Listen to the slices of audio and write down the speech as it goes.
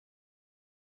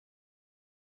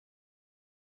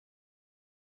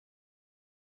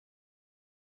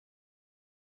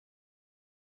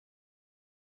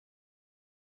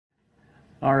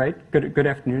All right, good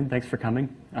afternoon. Thanks for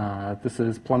coming. This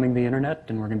is Plumbing the Internet,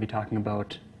 and we're going to be talking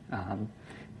about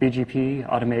BGP,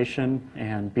 automation,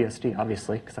 and BSD,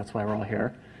 obviously, because that's why we're all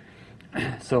here.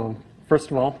 So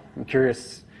first of all, I'm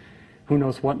curious, who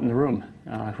knows what in the room?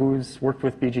 Who's worked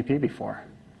with BGP before?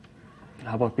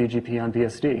 How about BGP on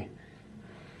BSD?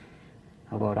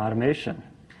 How about automation?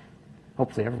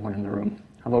 Hopefully everyone in the room.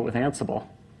 How about with Ansible?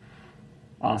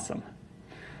 Awesome.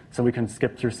 So we can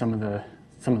skip through some of the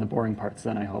boring parts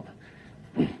then, I hope.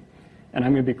 And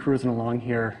I'm going to be cruising along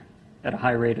here at a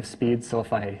high rate of speed, so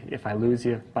if I lose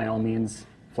you, by all means,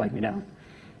 flag me down.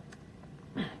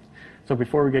 So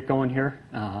before we get going here,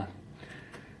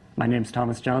 my name's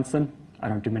Thomas Johnson. I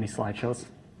don't do many slideshows,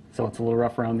 so it's a little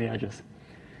rough around the edges.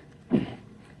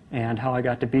 And how I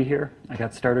got to be here, I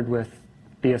got started with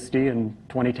BSD in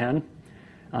 2010.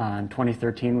 In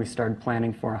 2013, we started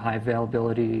planning for a high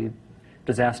availability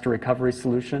disaster recovery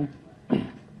solution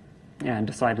and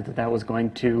decided that that was going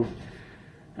to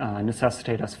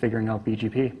necessitate us figuring out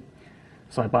BGP.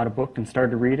 So I bought a book and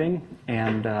started reading,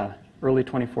 and early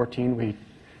 2014 we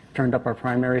turned up our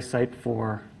primary site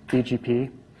for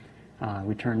BGP.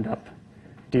 We turned up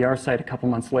DR site a couple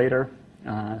months later,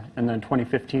 and then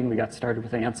 2015 we got started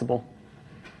with Ansible.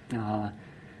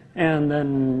 And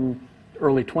then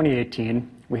early 2018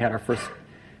 we had our first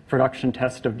production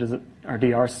test of our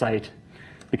DR site,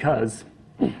 because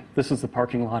this was the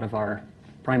parking lot of our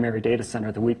primary data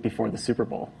center the week before the Super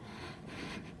Bowl.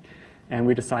 And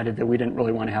we decided that we didn't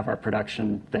really want to have our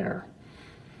production there.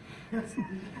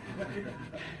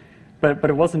 But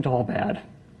it wasn't all bad,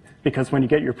 because when you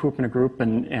get your poop in a group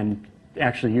and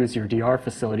actually use your DR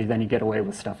facility, then you get away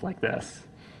with stuff like this.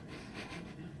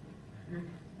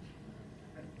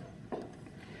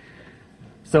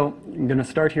 So I'm going to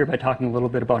start here by talking a little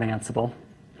bit about Ansible.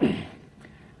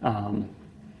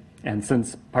 And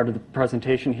since part of the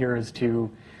presentation here is to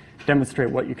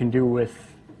demonstrate what you can do with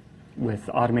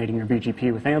automating your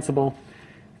BGP with Ansible,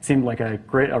 it seemed like a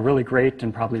really great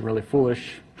and probably really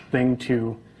foolish thing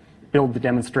to build the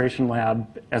demonstration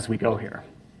lab as we go here.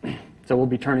 So we'll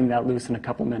be turning that loose in a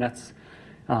couple minutes.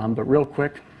 But real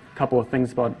quick, a couple of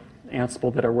things about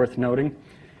Ansible that are worth noting.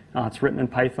 It's written in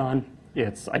Python.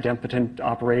 It's idempotent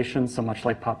operations, so much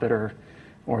like Puppet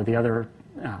or the other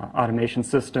automation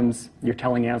systems. You're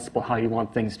telling Ansible how you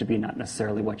want things to be, not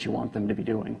necessarily what you want them to be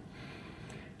doing.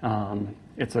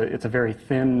 It's a very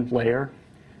thin layer,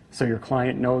 so your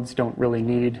client nodes don't really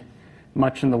need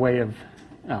much in the way of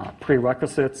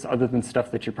prerequisites other than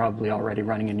stuff that you're probably already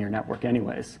running in your network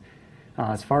anyways.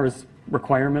 As far as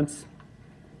requirements,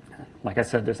 like I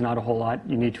said, there's not a whole lot.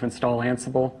 You need to install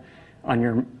Ansible on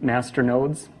your master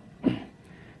nodes,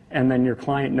 and then your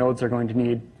client nodes are going to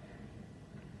need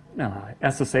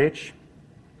SSH,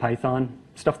 Python,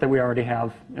 stuff that we already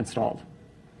have installed.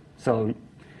 So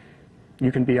you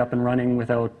can be up and running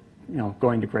without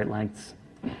going to great lengths.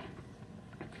 I'm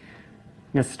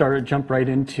going to jump right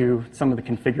into some of the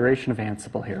configuration of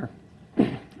Ansible here.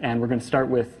 And we're going to start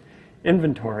with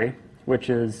inventory, which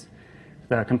is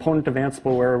the component of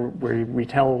Ansible where we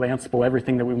tell Ansible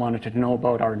everything that we wanted to know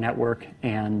about our network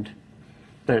and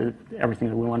everything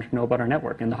that we wanted to know about our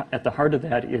network. And at the heart of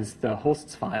that is the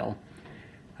hosts file,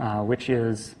 which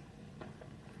is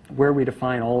where we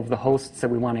define all of the hosts that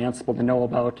we want Ansible to know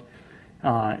about.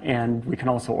 And we can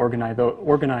also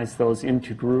organize those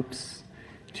into groups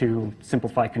to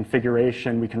simplify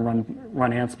configuration. We can run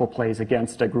Ansible plays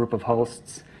against a group of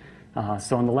hosts.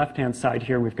 So on the left-hand side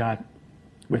here, we've got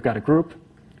a group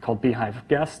called Beehive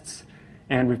Guests,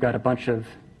 and we've got a bunch of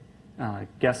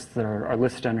guests that are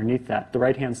listed underneath that. The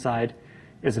right-hand side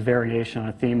is a variation on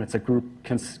a theme. It's a group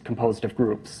composed of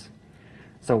groups.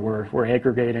 So we're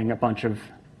aggregating a bunch of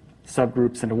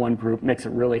subgroups into one group. Makes it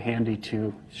really handy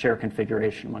to share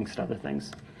configuration amongst other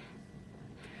things.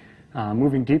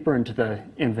 Moving deeper into the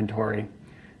inventory,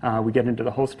 we get into the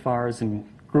host vars and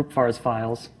group vars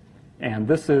files, and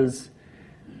this is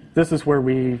where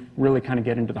we really kind of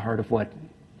get into the heart of what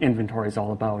inventory is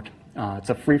all about.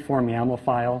 It's a free-form YAML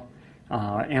file.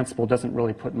 Ansible doesn't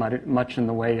really put much in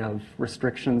the way of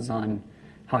restrictions on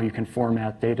how you can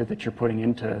format data that you're putting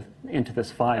into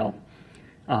this file.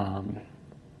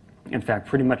 In fact,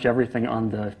 pretty much everything on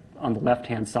the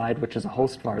left-hand side, which is a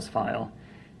host vars file,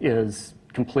 is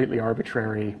completely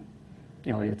arbitrary.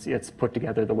 It's put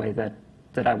together the way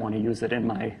that I want to use it in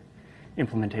my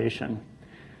implementation.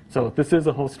 So this is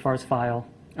a host vars file.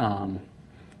 A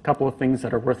couple of things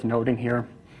that are worth noting here.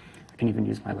 I can even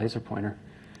use my laser pointer.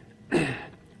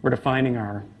 We're defining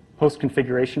our host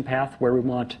configuration path, where we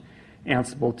want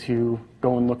Ansible to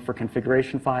go and look for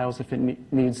configuration files if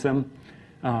it needs them.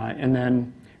 And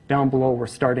then down below, we're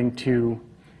starting to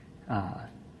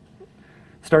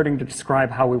starting to describe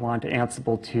how we want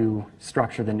Ansible to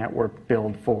structure the network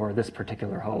build for this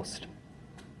particular host.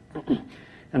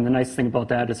 And the nice thing about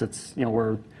that is it's,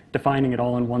 we're defining it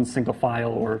all in one single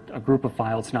file or a group of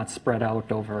files, not spread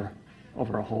out over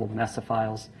a whole mess of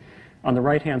files. On the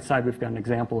right-hand side, we've got an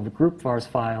example of a group vars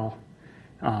file,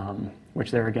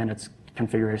 which there again, it's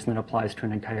configuration that applies to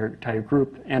an entire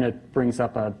group, and it brings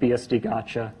up a BSD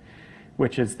gotcha,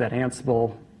 which is that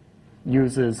Ansible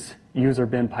uses user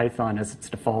bin Python as its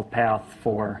default path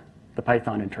for the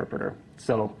Python interpreter.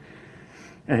 So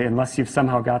unless you've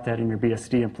somehow got that in your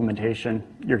BSD implementation,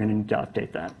 you're going to need to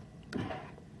update that.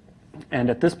 And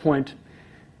at this point,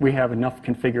 we have enough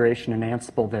configuration in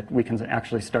Ansible that we can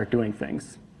actually start doing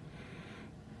things.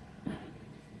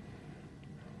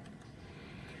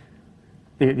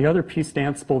 The other piece to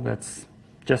Ansible that's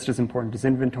just as important as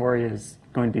inventory is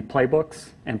going to be playbooks.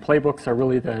 And playbooks are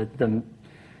really the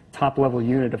top-level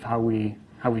unit of how we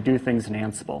do things in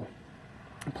Ansible.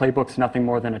 A playbook's nothing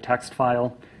more than a text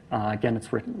file. Again,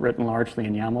 it's written largely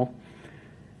in YAML,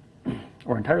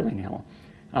 or entirely in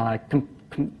YAML.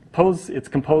 It's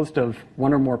composed of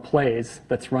one or more plays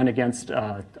that's run against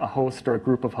a host or a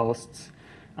group of hosts.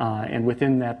 And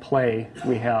within that play,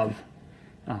 we have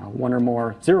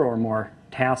zero or more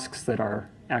tasks that are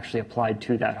actually applied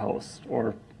to that host,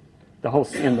 or the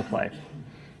hosts in the play.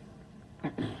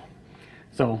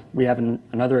 So we have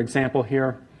another example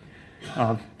here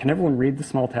of, can everyone read the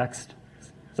small text?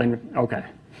 Okay.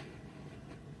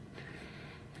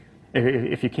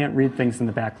 If you can't read things in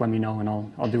the back, let me know, and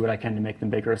I'll do what I can to make them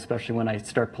bigger, especially when I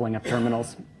start pulling up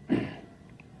terminals.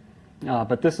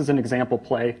 But this is an example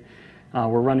play.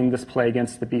 We're running this play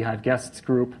against the Beehive guests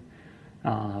group.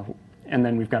 And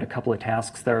then we've got a couple of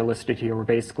tasks that are listed here where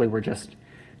basically we're just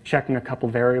checking a couple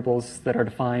variables that are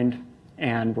defined,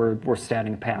 and we're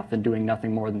statting a path and doing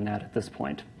nothing more than that at this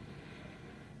point.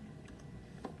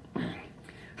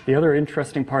 The other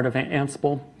interesting part of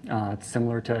Ansible,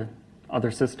 similar to other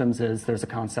systems, is there's a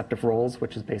concept of roles,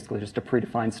 which is basically just a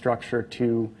predefined structure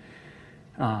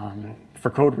for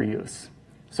code reuse.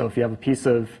 So if you have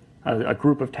a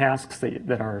group of tasks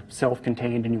that are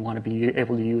self-contained and you want to be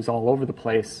able to use all over the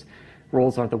place,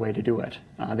 roles are the way to do it.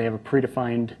 They have a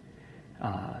predefined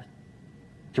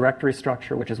directory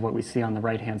structure, which is what we see on the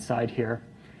right-hand side here.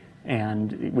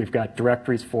 And we've got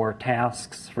directories for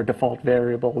tasks, for default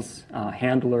variables,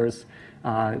 handlers.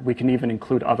 We can even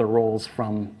include other roles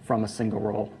from a single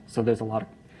role. So there's a lot of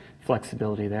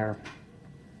flexibility there.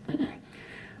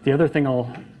 The other thing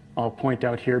I'll point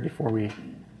out here before we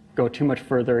go too much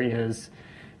further is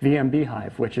VM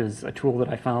Beehive, which is a tool that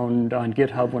I found on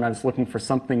GitHub when I was looking for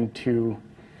something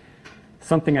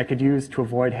I could use to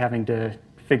avoid having to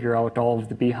figure out all of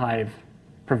the Beehive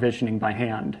provisioning by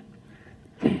hand.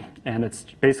 And it's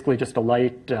basically just a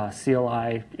light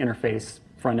CLI interface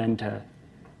front end to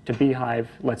Beehive,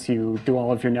 lets you do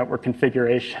all of your network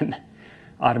configuration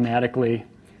automatically.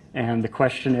 And the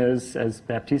question is, as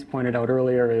Baptiste pointed out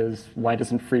earlier, is why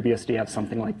doesn't FreeBSD have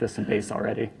something like this in base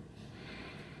already?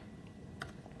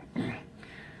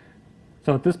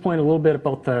 So at this point, a little bit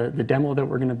about the demo that I'm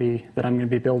going to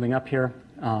be building up here.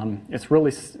 It's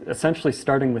really essentially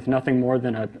starting with nothing more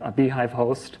than a Beehive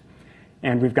host,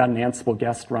 and we've got an Ansible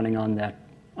guest running on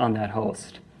that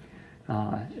host.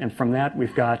 And from that,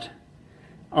 we've got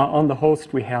on the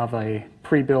host we have a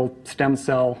pre-built stem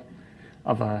cell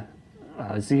of a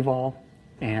ZVol,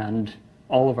 and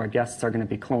all of our guests are going to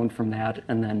be cloned from that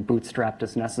and then bootstrapped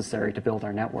as necessary to build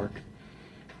our network.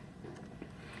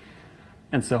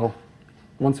 And so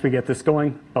once we get this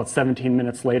going, about 17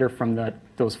 minutes later from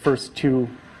those first two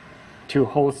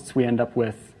hosts, we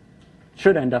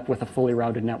should end up with a fully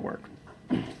routed network.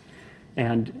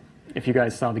 And if you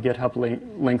guys saw the GitHub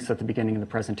links at the beginning of the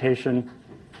presentation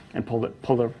and pull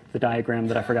the diagram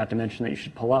that I forgot to mention that you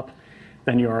should pull up,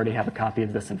 then you already have a copy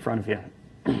of this in front of you.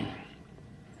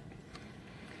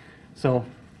 So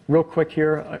real quick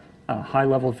here, a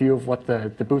high-level view of what the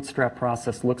bootstrap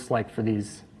process looks like for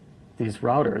these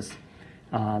routers.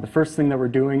 The first thing that we're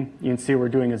doing, you can see we're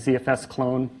doing a ZFS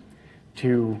clone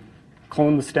to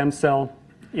clone the stem cell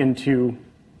into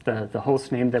the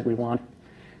host name that we want.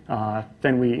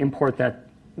 Then we import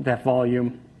that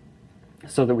volume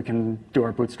so that we can do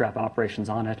our bootstrap operations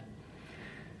on it.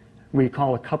 We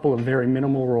call a couple of very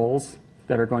minimal roles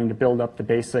that are going to build up the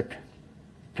basic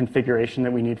configuration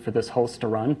that we need for this host to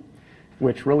run,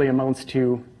 which really amounts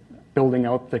to building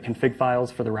out the config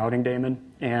files for the routing daemon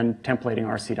and templating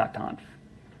rc.conf.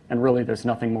 And really, there's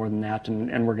nothing more than that,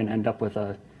 and we're going to end up with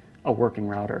a working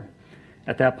router.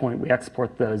 At that point, we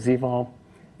export the ZVol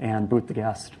and boot the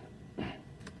guest.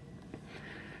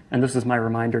 And this is my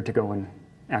reminder to go and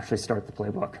actually start the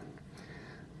playbook.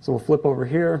 So we'll flip over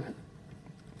here,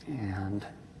 and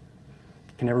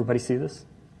can everybody see this?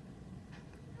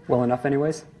 Well enough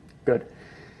anyways? Good.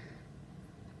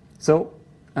 So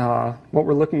what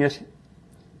we're looking at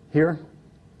here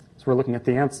is we're looking at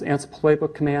the Ansible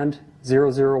playbook command.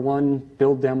 001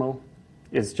 build demo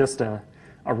is just a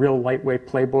real lightweight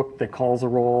playbook that calls a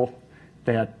role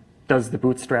that does the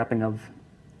bootstrapping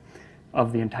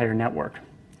of the entire network.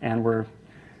 And we're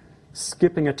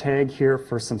skipping a tag here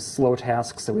for some slow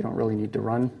tasks that we don't really need to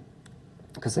run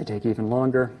because they take even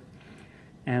longer.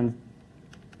 And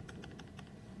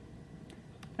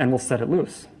we'll set it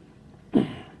loose.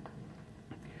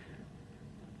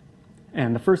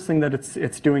 And the first thing that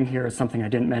it's doing here is something I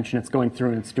didn't mention. It's going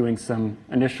through and it's doing some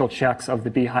initial checks of the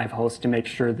Beehive host to make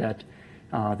sure that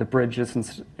the bridges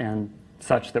and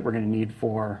such that we're going to need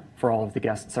for all of the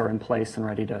guests are in place and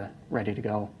ready to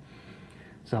go.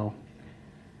 So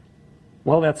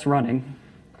while that's running,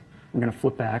 I'm going to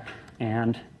flip back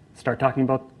and start talking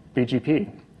about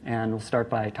BGP. And we'll start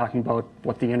by talking about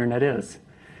what the internet is.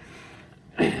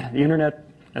 The internet,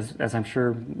 as I'm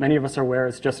sure many of us are aware,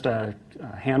 is just a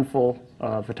handful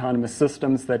of autonomous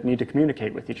systems that need to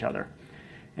communicate with each other.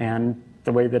 And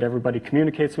the way that everybody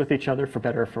communicates with each other, for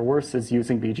better or for worse, is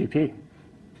using BGP.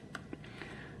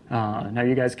 Now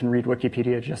you guys can read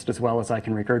Wikipedia just as well as I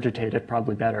can regurgitate it,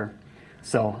 probably better.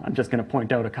 So I'm just going to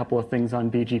point out a couple of things on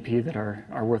BGP that are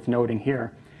worth noting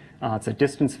here. It's a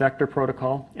distance vector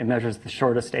protocol. It measures the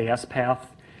shortest AS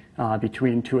path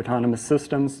between two autonomous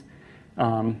systems,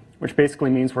 which basically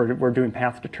means we're doing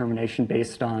path determination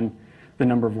based on the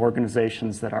number of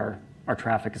organizations that our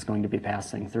traffic is going to be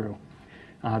passing through.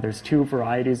 There's two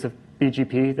varieties of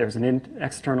BGP. There's an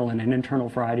external and an internal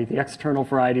variety. The external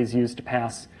variety is used to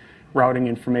pass routing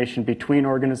information between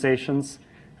organizations.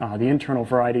 The internal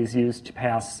variety is used to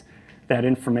pass that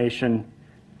information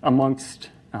amongst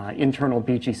internal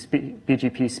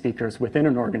BGP speakers within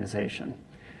an organization.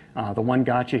 The one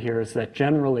gotcha here is that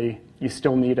generally you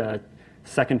still need an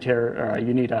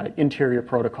interior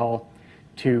protocol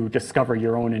to discover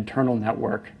your own internal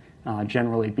network.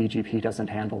 Generally, BGP doesn't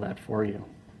handle that for you.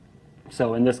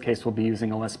 So in this case, we'll be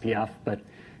using OSPF, but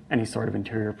any sort of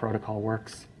interior protocol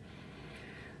works.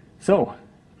 So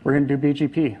we're going to do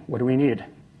BGP. What do we need?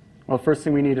 Well, the first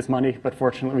thing we need is money, but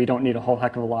fortunately, we don't need a whole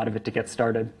heck of a lot of it to get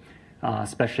started,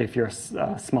 especially if you're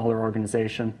a smaller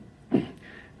organization.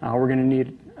 We're going to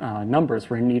need numbers.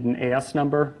 We're going to need an AS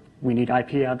number. We need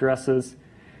IP addresses.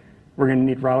 We're going to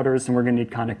need routers, and we're going to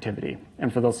need connectivity.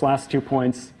 And for those last 2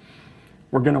 points,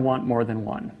 we're going to want more than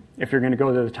one. If you're going to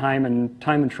go to the time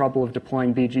and trouble of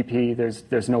deploying BGP,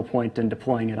 there's no point in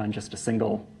deploying it on just a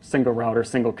single router,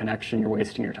 single connection. You're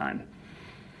wasting your time.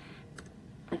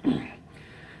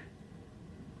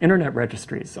 Internet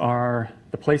registries are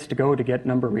the place to go to get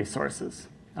number resources.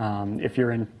 If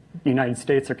you're in the United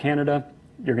States or Canada,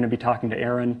 you're going to be talking to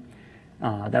Aaron.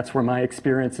 That's where my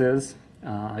experience is.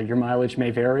 Your mileage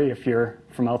may vary if you're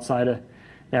from outside of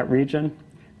that region,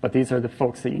 but these are the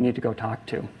folks that you need to go talk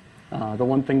to. The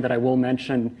one thing that I will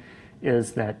mention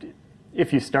is that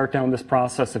if you start down this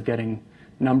process of getting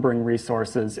numbering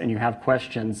resources and you have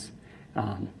questions,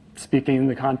 speaking in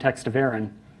the context of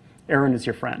Aaron is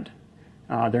your friend.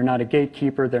 They're not a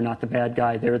gatekeeper, they're not the bad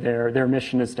guy, they're there. Their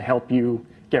mission is to help you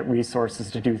get resources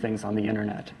to do things on the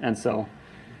internet. And so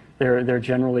they're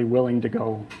generally willing to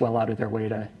go well out of their way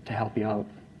to help you out.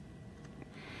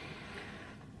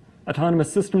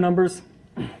 Autonomous system numbers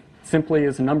simply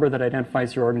is a number that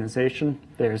identifies your organization.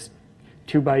 There's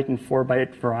 2-byte and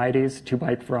 4-byte varieties.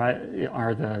 2-byte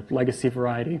are the legacy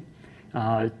variety.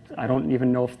 I don't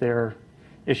even know if they're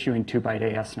issuing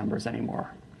 2-byte AS numbers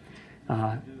anymore.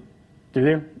 Do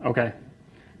they? Okay.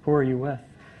 Who are you with?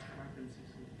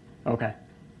 Okay.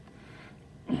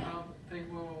 They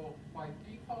will, by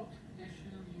default, issue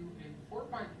you a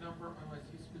 4-byte number unless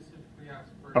you specifically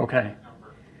ask for a 2-byte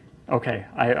number. Okay.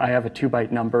 I have a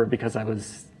 2-byte number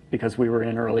because we were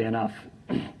in early enough.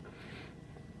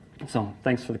 So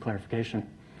thanks for the clarification.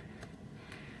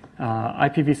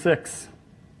 IPv6.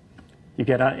 You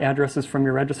get addresses from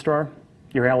your registrar.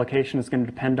 Your allocation is going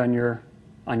to depend on your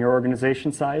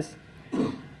organization size.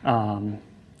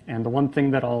 And the one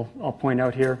thing that I'll point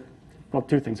out here, well,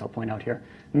 2 things I'll point out here.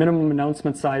 Minimum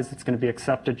announcement size that's going to be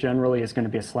accepted generally is going to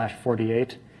be a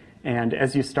 /48. And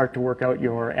as you start to work out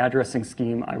your addressing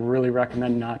scheme, I really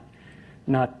recommend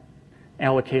not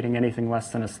allocating anything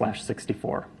less than a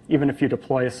 /64. Even if you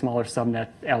deploy a smaller subnet,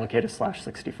 allocate a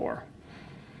 /64.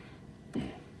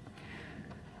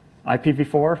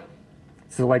 IPv4,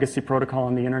 it's a legacy protocol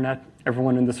on the internet.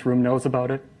 Everyone in this room knows about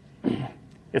it.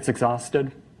 It's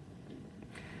exhausted.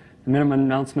 The minimum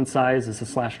announcement size is a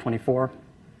 /24.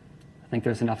 think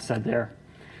there's enough said there.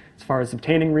 As far as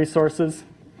obtaining resources,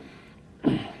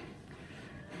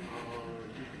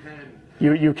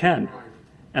 you can,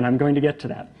 and I'm going to get to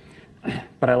that,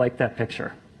 but I like that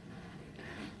picture.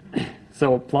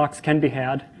 So blocks can be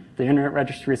had. The internet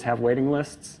registries have waiting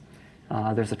lists.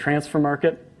 There's a transfer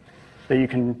market that you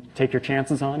can take your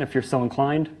chances on if you're so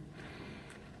inclined.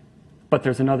 But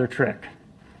there's another trick.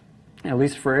 At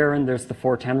least for Aaron, there's the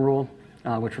 410 rule,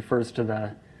 which refers to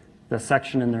the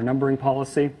section in their numbering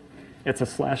policy. It's a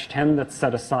 /10 that's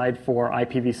set aside for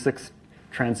IPv6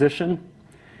 transition.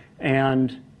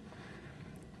 And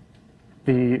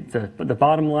the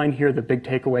bottom line here, the big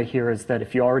takeaway here, is that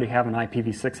if you already have an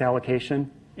IPv6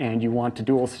 allocation and you want to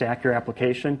dual stack your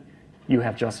application, you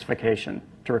have justification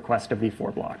to request a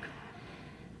v4 block.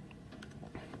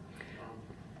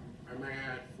 I may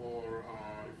add for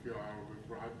if you are with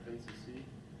NCC,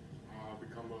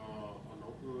 become a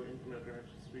local internet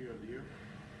registry a year.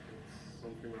 It's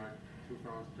something like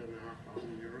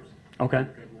 2,500 euros. Okay. You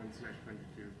get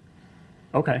 1/22.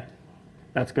 Okay,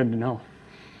 that's good to know.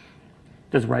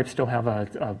 Does RIPE still have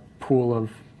a pool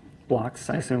of blocks,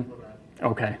 I assume?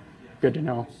 Okay, good to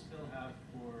know. We still have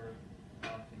for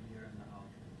about a year and a half.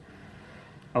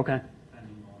 Okay,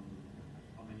 Depending on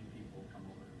how many people come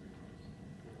over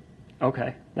every month.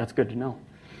 okay, that's good to know.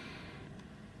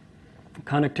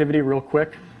 Connectivity, real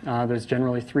quick. There's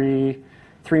generally three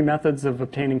methods of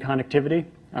obtaining connectivity.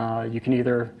 You can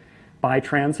either buy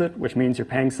transit, which means you're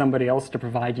paying somebody else to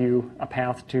provide you a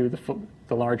path to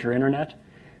the larger internet.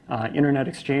 Internet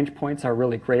exchange points are a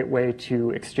really great way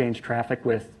to exchange traffic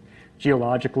with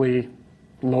geologically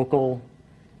local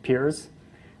peers.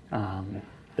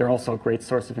 They're also a great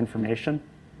source of information.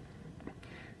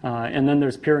 And then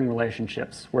there's peering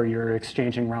relationships, where you're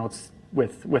exchanging routes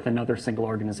with another single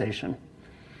organization.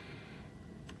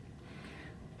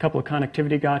 A couple of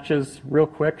connectivity gotchas, real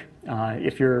quick.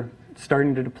 If you're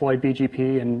starting to deploy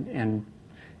BGP and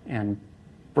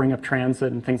bring up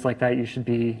transit and things like that, you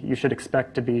should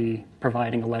expect to be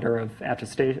providing a letter of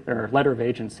attestation, or letter of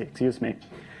agency, excuse me,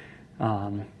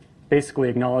 basically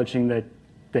acknowledging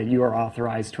that you are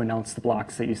authorized to announce the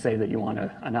blocks that you say that you want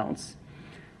to announce.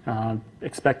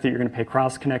 Expect that you're going to pay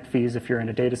cross-connect fees if you're in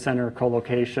a data center or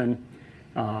co-location.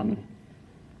 And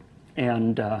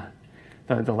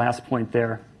the last point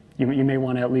there, you may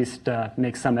want to at least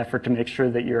make some effort to make sure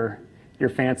that your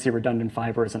fancy redundant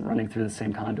fiber isn't running through the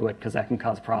same conduit, because that can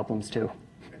cause problems too.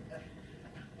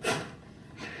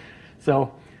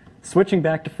 So switching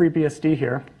back to FreeBSD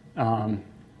here,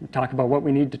 we talk about what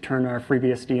we need to turn our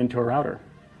FreeBSD into a router.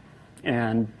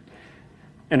 And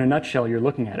in a nutshell, you're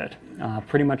looking at it.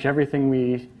 Pretty much everything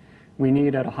we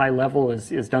need at a high level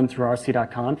is done through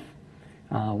rc.conf.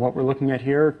 What we're looking at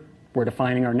here, we're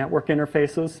defining our network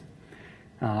interfaces,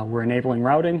 we're enabling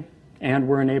routing, and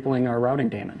we're enabling our routing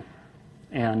daemon.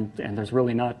 And there's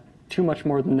really not too much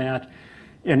more than that.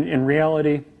 In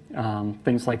reality,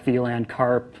 things like VLAN,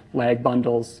 CARP, lag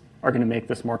bundles are going to make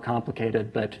this more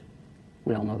complicated, but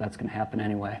we all know that's going to happen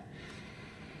anyway.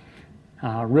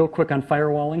 Real quick on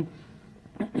firewalling.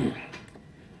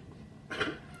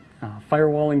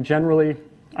 Firewalling, generally,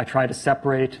 I try to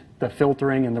separate the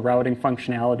filtering and the routing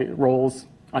functionality roles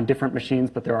on different machines,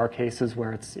 but there are cases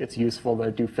where it's useful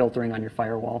to do filtering on your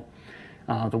firewall.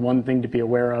 The one thing to be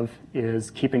aware of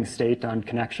is keeping state on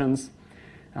connections.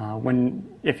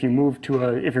 If you're moving to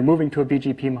a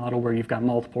BGP model where you've got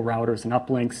multiple routers and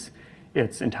uplinks,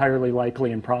 it's entirely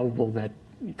likely and probable that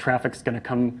traffic's going to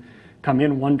come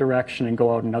in one direction and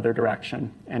go out another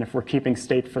direction. And if we're keeping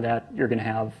state for that, you're going to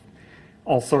have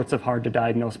all sorts of hard to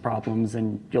diagnose problems,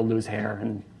 and you'll lose hair,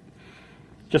 and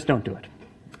just don't do it.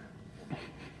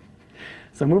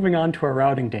 So moving on to our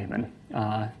routing daemon.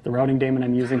 The routing daemon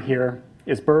I'm using here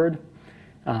is Bird.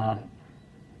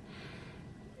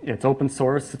 It's open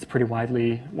source. It's pretty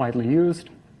widely used.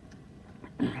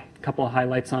 A couple of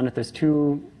highlights on it. There's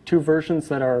two versions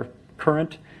that are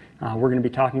current. We're going to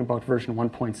be talking about version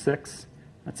 1.6.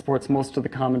 That supports most of the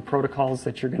common protocols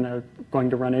that you're going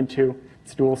to run into.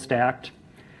 It's dual stacked.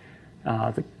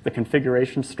 The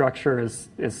configuration structure is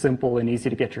simple and easy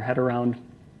to get your head around.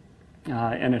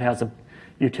 And it has a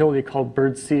utility called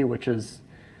BirdC, which is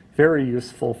very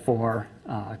useful for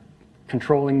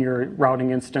controlling your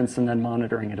routing instance and then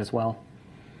monitoring it as well.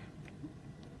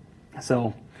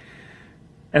 So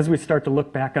as we start to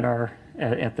look back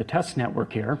at the test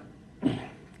network here,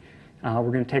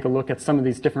 we're going to take a look at some of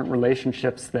these different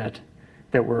relationships that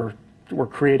we're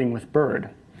creating with Bird.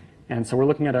 And so we're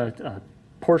looking at a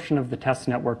portion of the test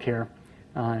network here,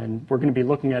 and we're going to be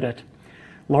looking at it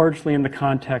largely in the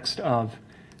context of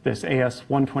this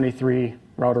AS123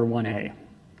 router 1A.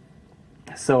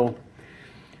 So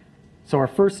So our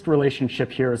first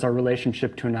relationship here is our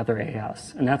relationship to another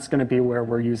AS, and that's going to be where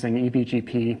we're using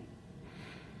eBGP.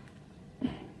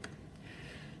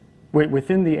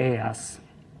 Within the AS,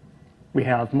 we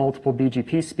have multiple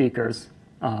BGP speakers,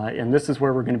 and this is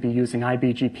where we're going to be using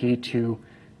iBGP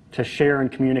to share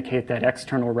and communicate that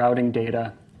external routing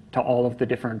data to all of the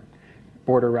different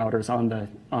border routers on the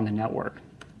network.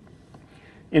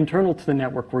 Internal to the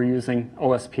network, we're using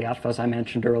OSPF, as I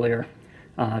mentioned earlier,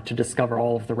 to discover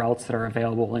all of the routes that are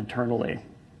available internally.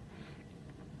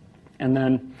 And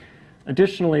then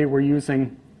additionally, we're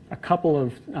using a couple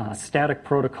of static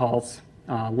protocols,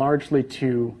 largely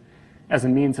as a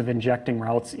means of injecting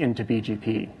routes into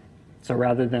BGP. So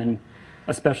rather than,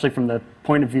 especially from the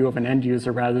point of view of an end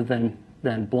user, rather than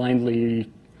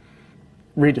blindly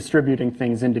redistributing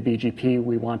things into BGP,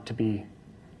 we want to be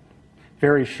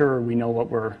very sure we know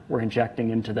what we're injecting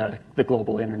into the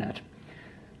global internet.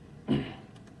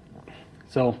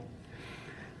 So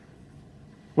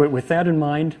with that in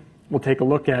mind, we'll take a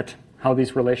look at how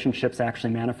these relationships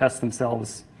actually manifest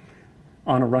themselves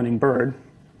on a running bird.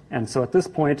 And so at this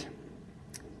point,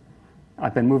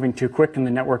 I've been moving too quick and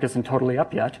the network isn't totally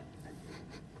up yet.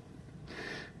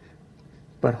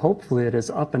 But hopefully it is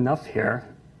up enough here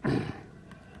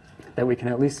that we can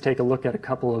at least take a look at a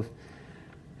couple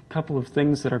of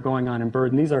things that are going on in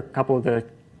bird. And these are a couple of the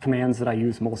commands that I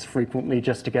use most frequently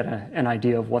just to get an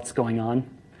idea of what's going on.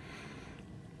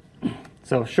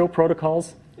 So show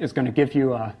protocols is going to give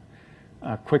you a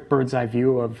quick bird's eye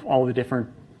view of all the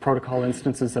different protocol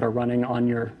instances that are running on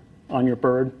your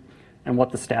bird and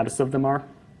what the status of them are.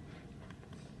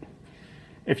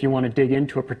 If you want to dig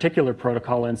into a particular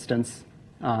protocol instance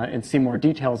and see more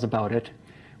details about it,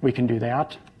 we can do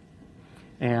that.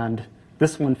 And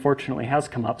this one fortunately has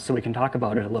come up, so we can talk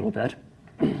about it a little bit.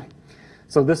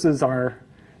 So this is our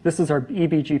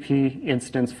eBGP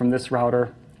instance from this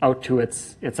router out to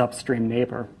its upstream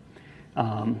neighbor.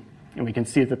 And we can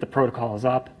see that the protocol is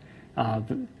up.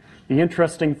 The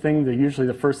interesting thing, usually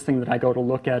the first thing that I go to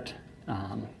look at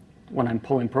when I'm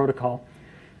pulling protocol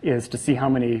is to see how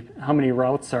many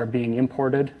routes are being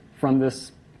imported from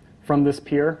this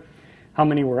peer, how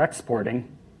many we're exporting,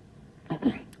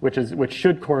 which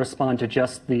should correspond to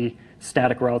just the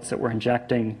static routes that we're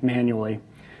injecting manually.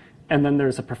 And then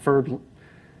there's a preferred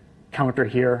counter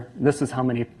here. This is how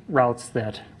many routes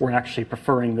that we're actually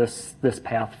preferring this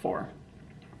path for.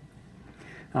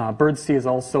 BirdC is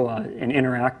also an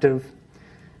interactive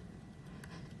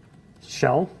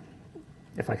shell,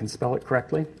 if I can spell it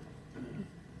correctly,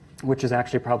 which is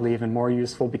actually probably even more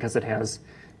useful because it has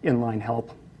inline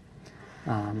help.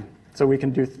 So we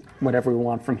can do whatever we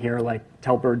want from here, like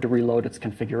tell Bird to reload its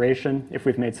configuration if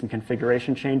we've made some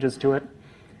configuration changes to it.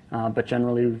 But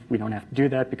generally, we don't have to do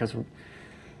that because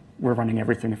we're running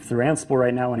everything through Ansible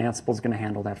right now, and Ansible is going to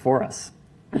handle that for us.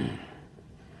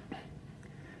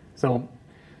 So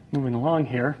moving along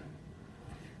here,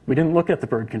 we didn't look at the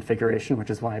bird configuration, which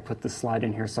is why I put this slide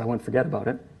in here so I won't forget about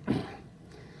it.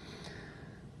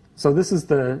 So this is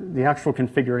the actual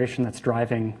configuration that's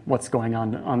driving what's going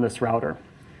on this router.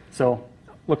 So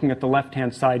looking at the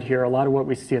left-hand side here, a lot of what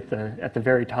we see at the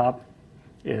very top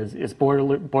is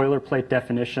boilerplate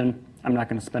definition. I'm not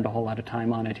going to spend a whole lot of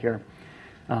time on it here.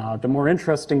 The more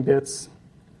interesting bits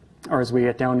are as we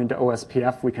get down into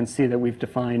OSPF, we can see that we've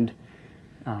defined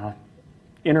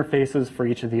interfaces for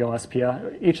each of the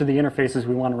interfaces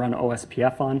we want to run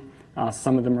OSPF on.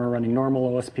 Some of them are running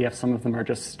normal OSPF, some of them are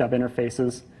just stub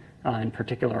interfaces. In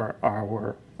particular,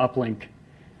 our uplink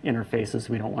interfaces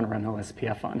we don't want to run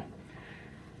OSPF on.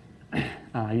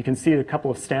 You can see a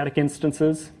couple of static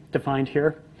instances defined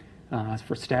here.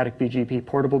 For static BGP,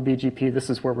 portable BGP, this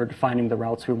is where we're defining the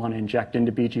routes we want to inject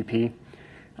into BGP.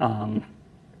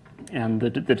 And the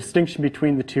distinction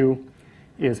between the two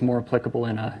is more applicable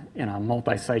in a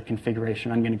multi-site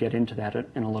configuration. I'm going to get into that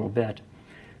in a little bit.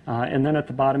 And then at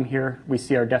the bottom here, we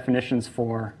see our definitions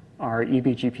for our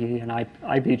eBGP and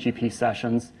iBGP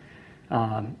sessions.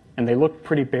 And they look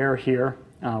pretty bare here.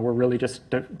 We're really just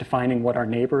defining what our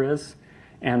neighbor is.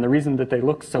 And the reason that they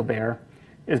look so bare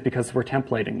is because we're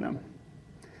templating them.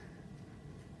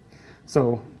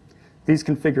 So these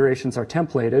configurations are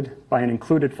templated by an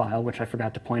included file, which I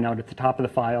forgot to point out at the top of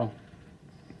the file,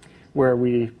 where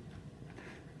we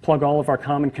plug all of our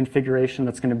common configuration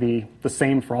that's going to be the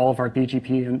same for all of our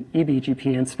BGP and eBGP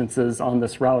instances on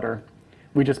this router.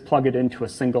 We just plug it into a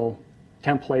single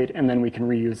template, and then we can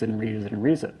reuse it and reuse it and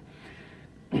reuse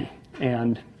it.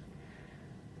 And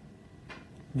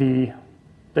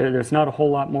there's not a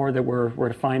whole lot more that we're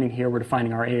defining here. We're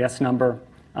defining our AS number.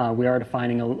 We are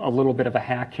defining a little bit of a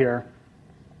hack here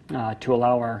to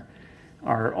allow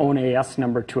our own AS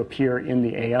number to appear in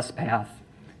the AS path.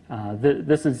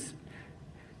 This is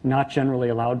not generally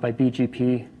allowed by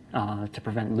BGP to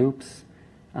prevent loops,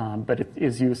 but it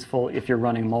is useful if you're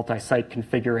running multi-site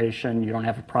configuration, you don't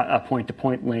have a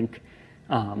point-to-point link.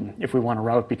 If we want to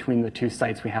route between the two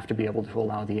sites, we have to be able to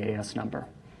allow the AS number.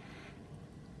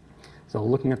 So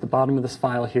looking at the bottom of this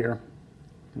file here,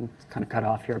 it's kind of cut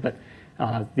off here, but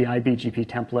the iBGP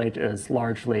template is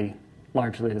largely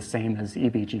the same as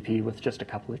eBGP with just a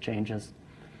couple of changes.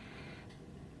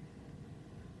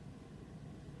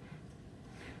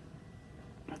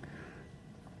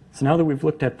 So now that we've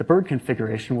looked at the bird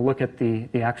configuration, we'll look at the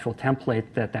actual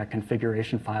template that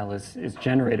configuration file is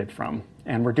generated from.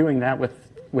 And we're doing that with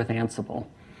Ansible.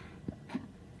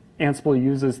 Ansible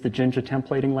uses the Jinja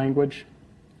templating language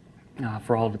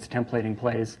for all of its templating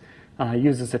plays.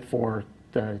 Uses it for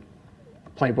the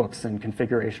playbooks and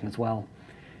configuration as well.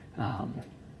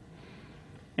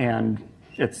 And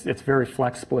it's very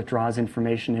flexible. It draws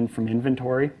information in from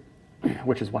inventory,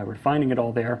 which is why we're finding it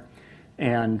all there.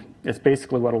 And it's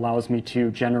basically what allows me to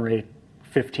generate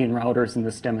 15 routers in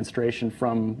this demonstration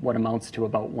from what amounts to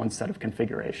about one set of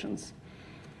configurations.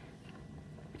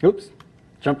 Oops,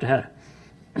 jumped ahead.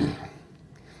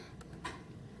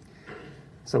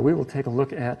 So we will take a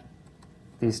look at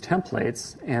these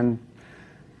templates. And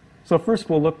so first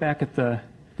we'll look back at the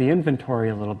inventory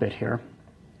a little bit here.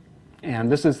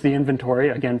 And this is the inventory,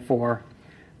 again, for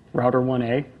router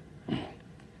 1A.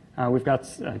 We've got,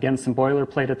 again, some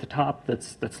boilerplate at the top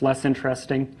that's less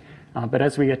interesting. But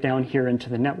as we get down here into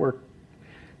the network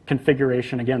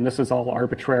configuration, again, this is all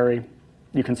arbitrary.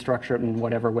 You can structure it in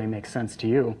whatever way makes sense to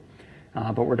you.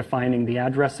 But we're defining the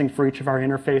addressing for each of our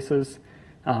interfaces.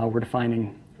 We're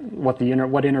defining what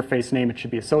interface name it should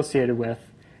be associated with.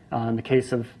 In the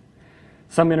case of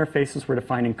some interfaces, we're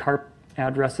defining CARP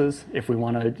addresses if we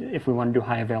want to do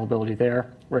high availability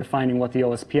there. We're defining what the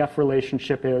OSPF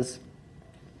relationship is.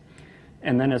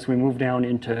 And then as we move down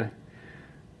into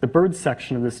the bird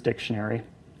section of this dictionary,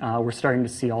 we're starting to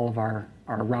see all of our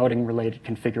routing related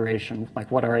configuration, like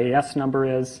what our AS number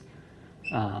is.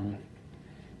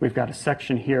 We've got a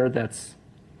section here that's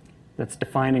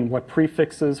defining what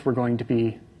prefixes we're going to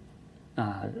be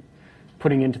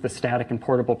putting into the static and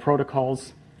portable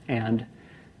protocols. And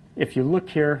if you look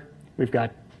here, we've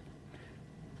got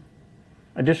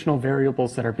additional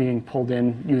variables that are being pulled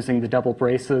in using the double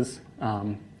braces,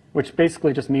 which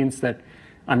basically just means that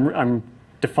I'm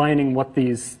defining what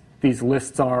these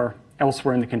lists are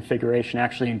elsewhere in the configuration,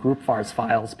 actually in group vars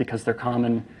files, because they're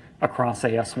common across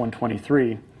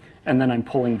AS123, and then I'm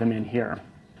pulling them in here.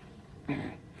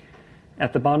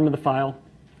 At the bottom of the file,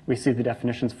 we see the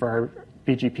definitions for our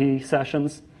BGP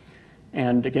sessions.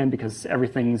 And again, because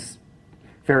everything's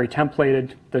very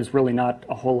templated, there's really not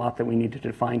a whole lot that we need to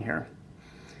define here.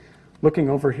 Looking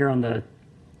over here on the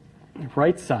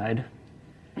right side,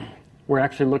 we're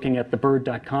actually looking at the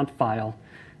bird.conf file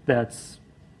that's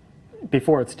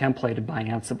before it's templated by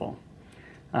Ansible.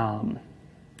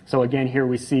 So again, here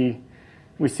we see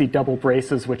double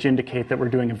braces, which indicate that we're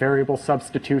doing a variable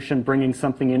substitution, bringing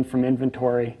something in from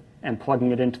inventory and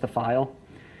plugging it into the file.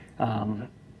 There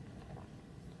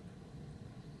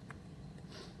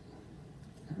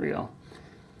we go.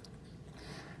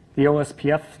 The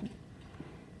OSPF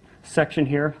section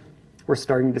here, we're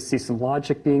starting to see some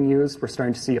logic being used. We're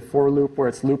starting to see a for loop where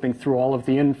it's looping through all of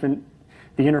the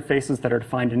interfaces that are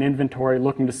defined in inventory,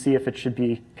 looking to see if it should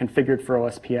be configured for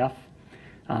OSPF.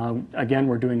 Again,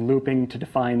 we're doing looping to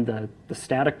define the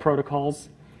static protocols,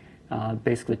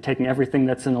 basically taking everything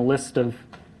that's in a list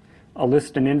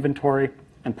in inventory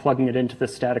and plugging it into the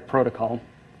static protocol.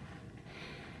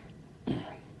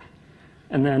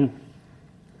 And then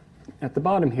at the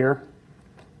bottom here,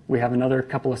 we have another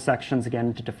couple of sections,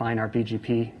 again, to define our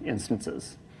BGP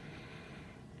instances.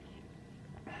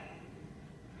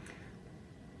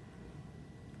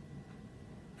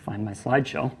 Find my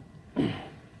slideshow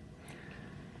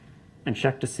and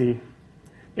check to see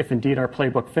if indeed our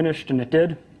playbook finished, and it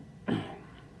did.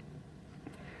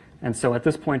 And so at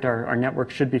this point, our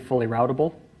network should be fully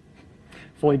routable,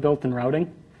 fully built in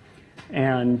routing.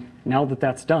 And now that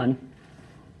that's done,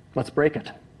 let's break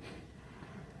it.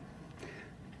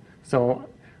 So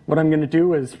what I'm going to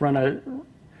do is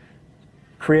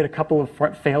create a couple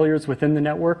of failures within the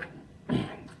network,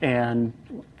 and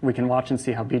we can watch and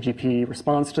see how BGP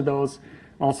responds to those.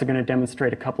 I'm also going to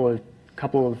demonstrate a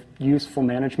couple of useful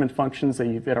management functions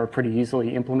that are pretty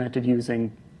easily implemented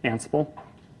using Ansible.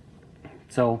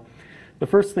 So the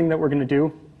first thing that we're going to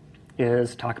do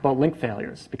is talk about link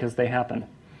failures, because they happen.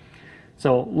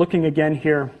 So looking again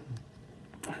here,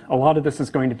 a lot of this is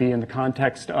going to be in the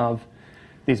context of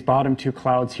these bottom two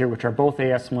clouds here, which are both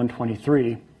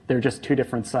AS123, they're just two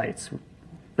different sites.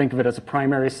 Think of it as a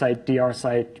primary site, DR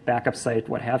site, backup site,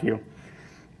 what have you.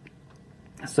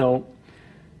 So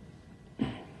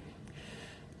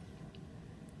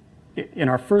in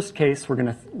our first case, we're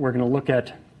gonna look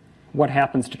at what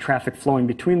happens to traffic flowing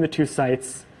between the two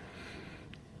sites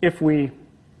if we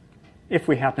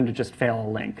happen to just fail a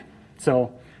link.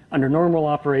 So under normal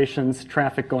operations,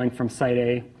 traffic going from site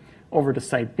A over to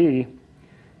site B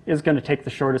is going to take the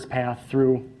shortest path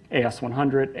through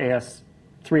AS100,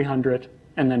 AS300,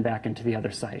 and then back into the other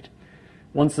site.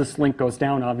 Once this link goes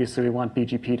down, obviously we want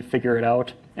BGP to figure it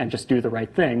out and just do the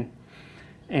right thing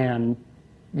and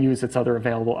use its other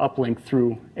available uplink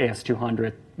through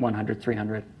AS200, 100,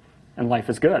 300, and life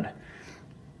is good.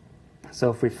 So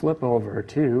if we flip over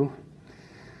to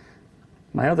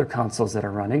my other consoles that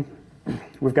are running,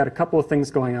 we've got a couple of things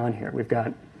going on here. We've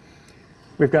got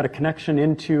a connection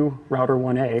into router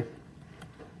 1A,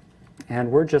 and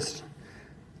we're just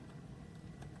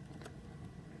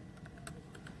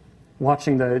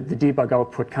watching the debug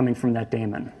output coming from that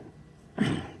daemon.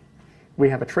 We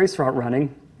have a trace route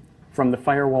running from the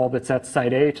firewall that's at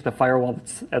site A to the firewall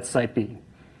that's at site B.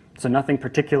 So nothing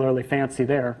particularly fancy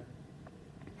there.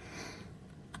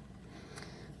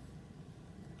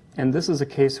 And this is a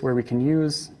case where we can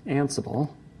use Ansible.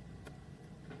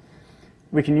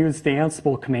 We can use the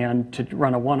Ansible command to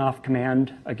run a one-off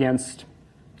command against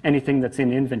anything that's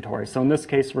in inventory. So in this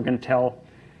case, we're going to tell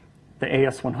the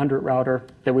AS100 router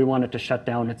that we want it to shut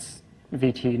down its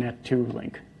VTNet2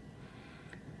 link.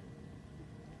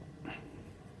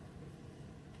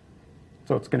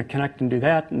 So it's going to connect and do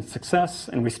that, and success,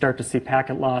 and we start to see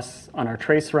packet loss on our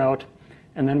trace route.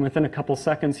 And then within a couple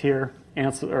seconds here,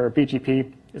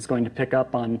 BGP is going to pick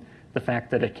up on the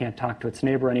fact that it can't talk to its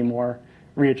neighbor anymore,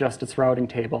 readjust its routing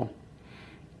table.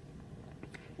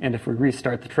 And if we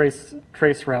restart the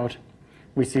trace route,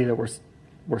 we see that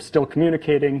we're still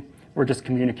communicating. We're just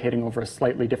communicating over a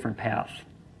slightly different path.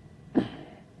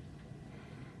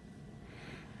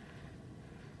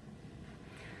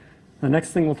 The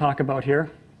next thing we'll talk about here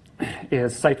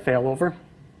is site failover.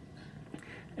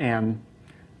 And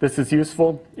this is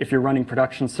useful if you're running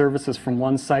production services from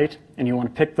one site and you want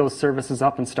to pick those services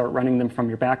up and start running them from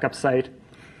your backup site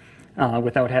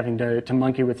without having to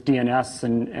monkey with DNS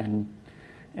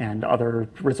and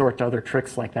resort to other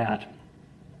tricks like that.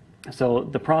 So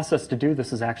the process to do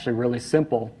this is actually really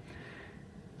simple.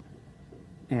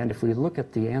 And if we look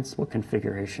at the Ansible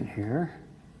configuration here,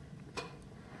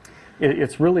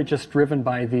 it's really just driven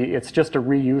by it's just a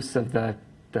reuse of the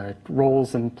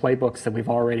roles and playbooks that we've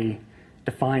already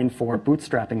defined for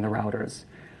bootstrapping the routers.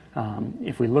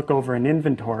 If we look over in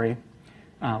inventory,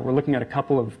 we're looking at a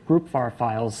couple of group var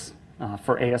files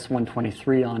for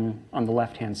AS123 on the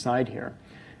left-hand side here.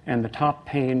 And the top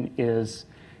pane is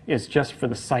just for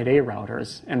the site A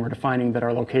routers, and we're defining that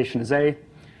our location is A.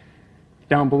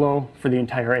 Down below, for the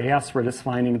entire AS, we're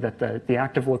defining that the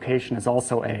active location is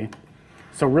also A.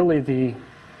 So really the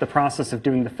process of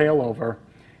doing the failover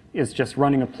is just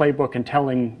running a playbook and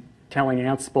telling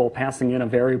Ansible, passing in a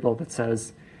variable that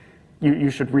says you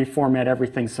should reformat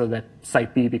everything so that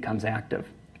site B becomes active,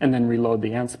 and then reload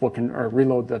the Ansible or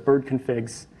reload the bird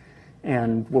configs,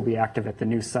 and we'll be active at the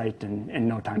new site in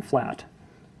no time flat,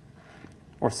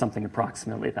 or something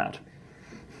approximately that.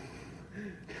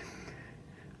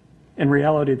 In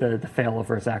reality, the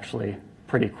failover is actually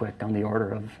pretty quick, on the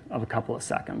order of a couple of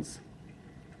seconds.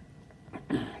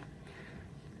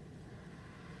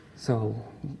 So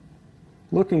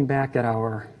looking back at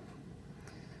our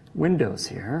windows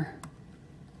here,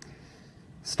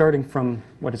 starting from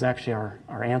what is actually our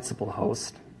Ansible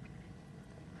host,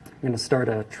 I'm going to start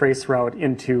a trace route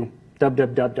into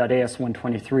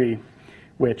www.as123,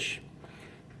 which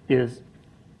is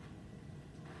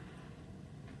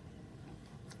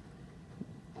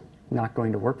not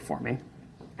going to work for me.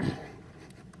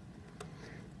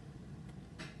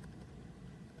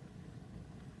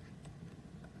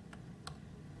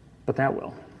 But that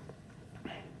will.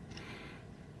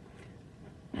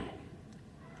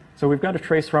 So we've got a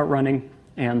trace route running,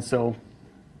 and so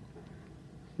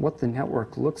what the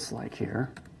network looks like here.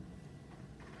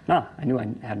 I knew I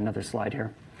had another slide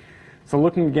here. So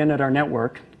looking again at our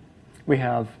network, we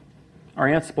have our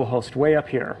Ansible host way up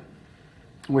here,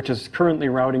 which is currently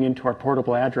routing into our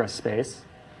portable address space,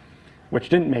 which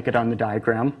didn't make it on the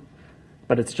diagram,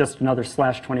 but it's just another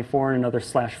 /24 and another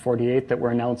 /48 that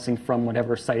we're announcing from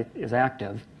whatever site is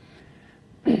active.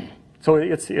 So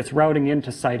it's routing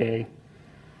into site A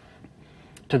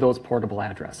to those portable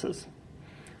addresses.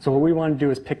 So what we want to do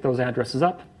is pick those addresses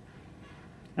up,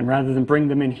 and rather than bring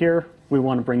them in here, we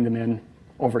want to bring them in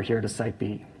over here to site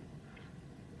B.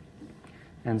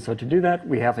 And so to do that,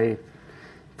 we have a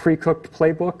pre-cooked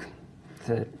playbook.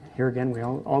 Here again,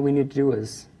 all we need to do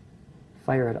is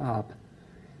fire it up.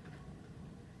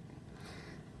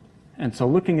 And so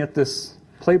looking at this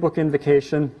playbook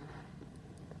invocation,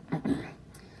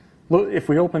 if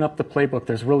we open up the playbook,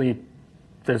 there's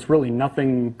really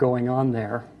nothing going on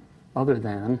there other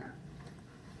than,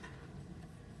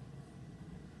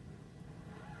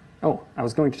 oh, I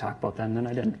was going to talk about that and then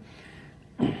I didn't.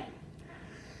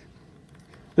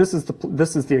 This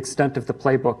is the extent of the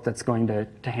playbook that's going to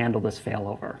handle this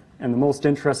failover. And the most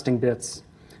interesting bits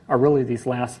are really these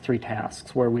last 3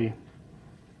 tasks or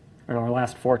our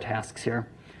last 4 tasks here,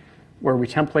 where we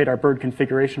template our bird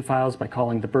configuration files by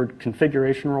calling the bird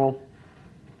configuration role.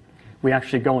 We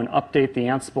actually go and update the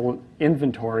Ansible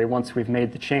inventory once we've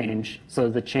made the change, so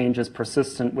the change is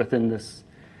persistent within this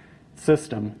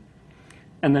system.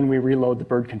 And then we reload the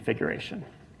bird configuration.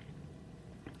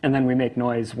 And then we make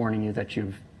noise warning you that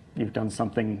you've done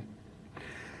something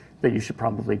that you should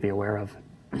probably be aware of.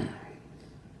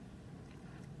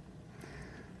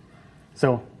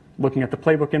 So looking at the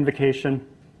playbook invocation,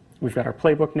 we've got our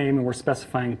playbook name and we're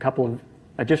specifying a couple of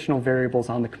additional variables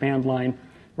on the command line.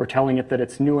 We're telling it that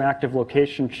its new active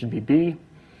location should be B,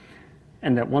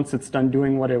 and that once it's done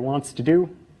doing what it wants to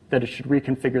do, that it should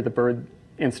reconfigure the bird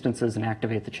instances and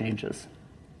activate the changes.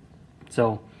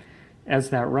 So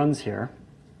as that runs here,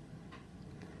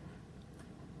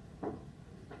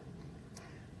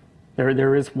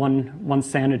 there is one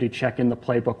sanity check in the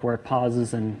playbook where it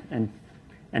pauses and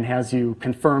has you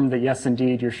confirm that yes,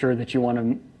 indeed, you're sure that you want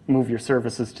to move your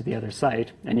services to the other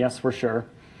site. And yes, we're sure.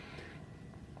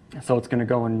 So it's going to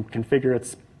go and configure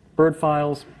its bird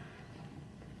files.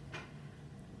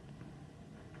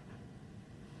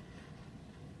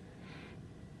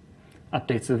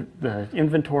 Updates the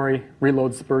inventory,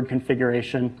 reloads the bird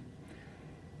configuration.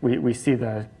 We see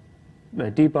the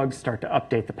debugs start to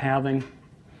update the pathing.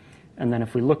 And then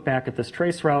if we look back at this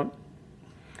trace route,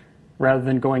 rather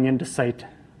than going into site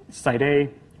A,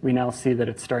 we now see that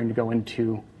it's starting to go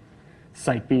into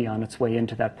site B on its way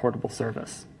into that portable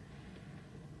service.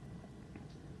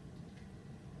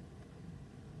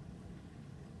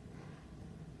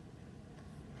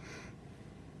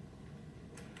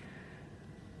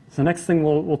 So the next thing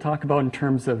we'll talk about in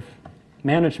terms of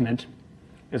management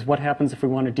is what happens if we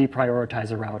want to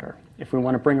deprioritize a router. If we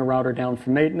want to bring a router down for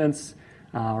maintenance,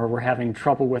 or we're having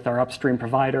trouble with our upstream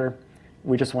provider,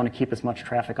 we just want to keep as much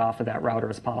traffic off of that router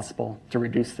as possible to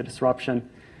reduce the disruption.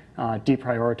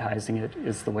 Deprioritizing it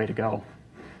is the way to go.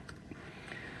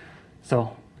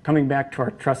 So coming back to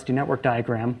our trusty network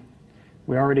diagram,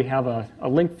 we already have a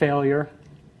link failure,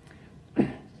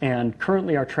 and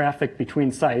currently our traffic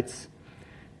between sites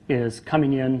is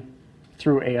coming in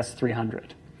through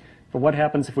AS300. But what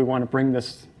happens if we want to bring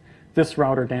this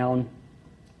router down,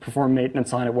 perform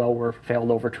maintenance on it while we're failed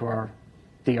over to our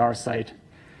DR site,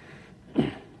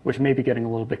 which may be getting a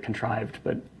little bit contrived,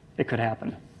 but it could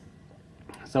happen.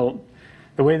 So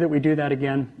the way that we do that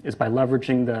again is by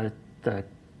leveraging the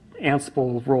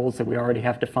Ansible roles that we already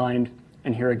have defined,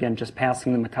 and here again just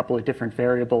passing them a couple of different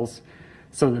variables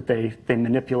so that they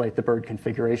manipulate the bird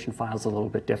configuration files a little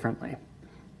bit differently.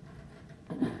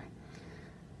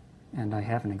 And I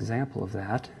have an example of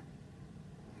that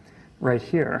right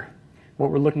here.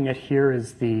 What we're looking at here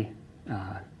is the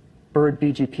bird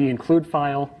BGP include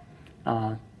file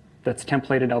that's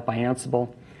templated out by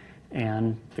Ansible.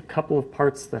 And the couple of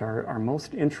parts that are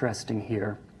most interesting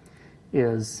here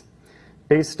is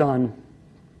based on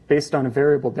a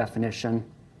variable definition,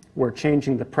 we're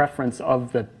changing the preference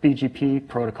of the BGP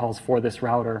protocols for this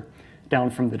router down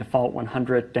from the default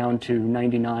 100 down to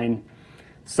 99,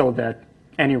 so that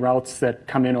any routes that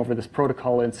come in over this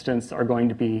protocol instance are going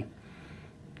to be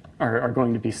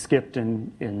skipped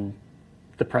in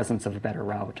the presence of a better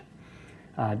route.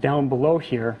 Down below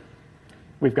here,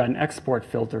 we've got an export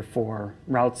filter for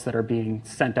routes that are being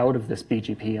sent out of this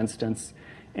BGP instance,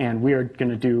 and we are going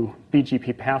to do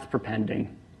BGP path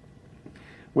prepending,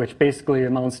 which basically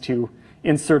amounts to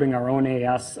inserting our own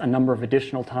AS a number of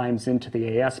additional times into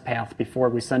the AS path before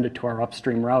we send it to our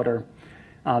upstream router.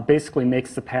 Basically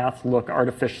makes the path look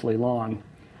artificially long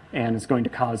and is going to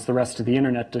cause the rest of the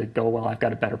internet to go, well, I've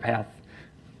got a better path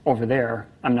over there.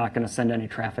 I'm not going to send any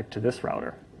traffic to this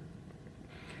router.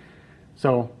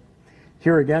 So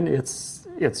here again, it's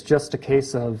just a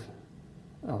case of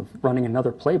running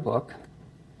another playbook.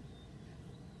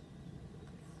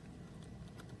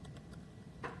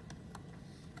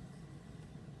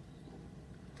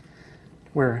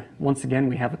 Where, once again,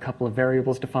 we have a couple of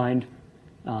variables defined.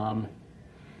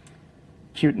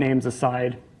 Cute names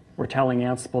aside, we're telling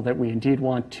Ansible that we indeed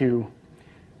want to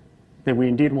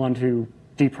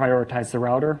deprioritize the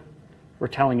router. We're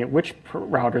telling it which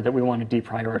router that we want to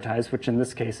deprioritize, which in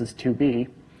this case is 2B.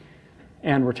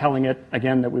 And we're telling it,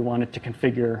 again, that we want it to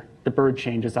configure the bird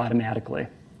changes automatically.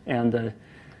 And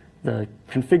the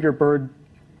configure bird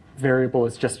variable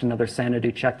is just another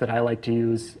sanity check that I like to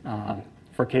use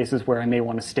for cases where I may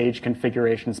want to stage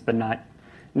configurations but not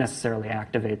necessarily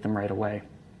activate them right away.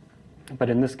 But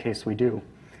in this case, we do.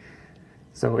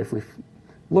 So if we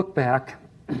look back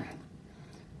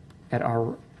at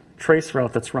our trace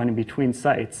route that's running between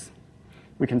sites,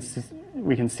 we can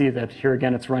see that here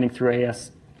again it's running through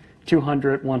AS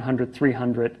 200, 100,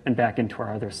 300, and back into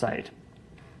our other site.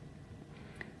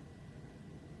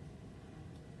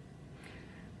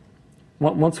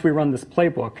 Once we run this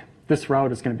playbook, this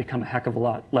route is going to become a heck of a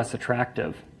lot less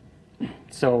attractive.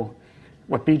 So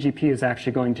what BGP is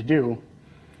actually going to do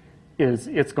is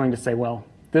it's going to say, well,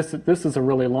 this is a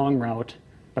really long route,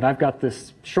 but I've got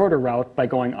this shorter route by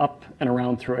going up and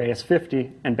around through AS50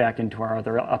 and back into our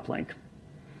other uplink.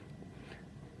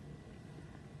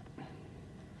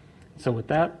 So with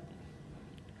that,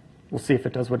 we'll see if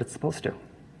it does what it's supposed to.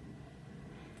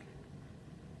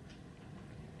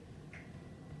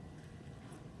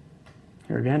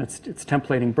 Here again, it's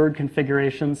templating bird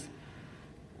configurations.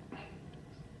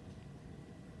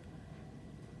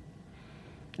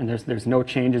 And there's no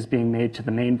changes being made to the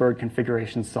main bird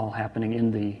configurations. It's all happening in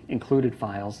the included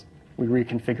files. We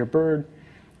reconfigure bird.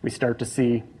 We start to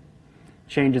see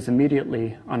changes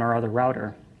immediately on our other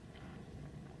router.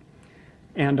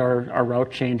 And our route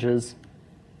changes.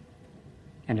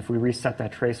 And if we reset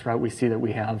that trace route, we see that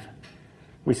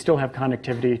we still have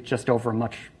connectivity just over a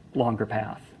much longer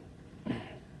path.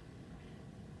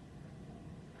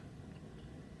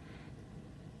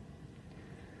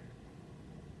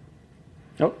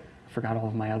 Oh, I forgot all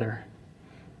of my other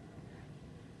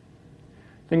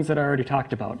things that I already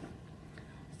talked about.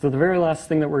 So the very last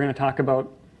thing that we're going to talk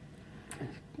about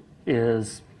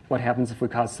is what happens if we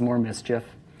cause some more mischief,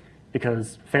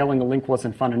 because failing a link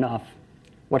wasn't fun enough.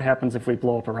 What happens if we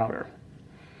blow up a router?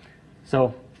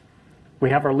 So we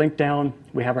have our link down,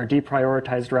 we have our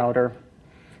deprioritized router,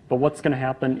 but what's going to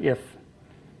happen if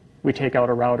we take out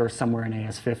a router somewhere in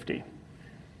AS50?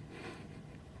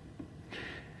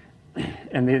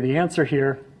 And the answer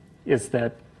here is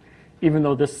that even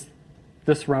though this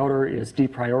router is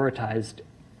deprioritized,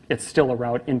 it's still a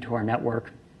route into our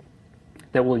network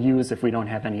that we'll use if we don't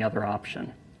have any other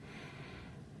option.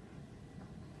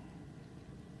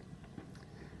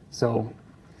 So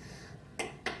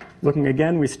looking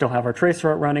again, we still have our trace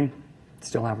route running,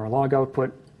 still have our log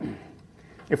output.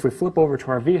 If we flip over to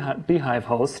our Beehive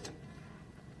host,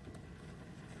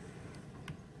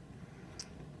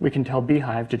 we can tell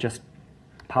Beehive to just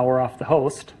power off the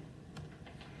host,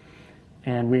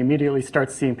 and we immediately start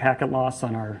seeing packet loss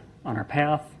on our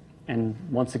path. And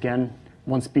once again,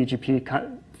 once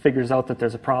BGP figures out that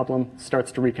there's a problem,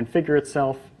 starts to reconfigure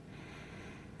itself,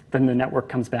 then the network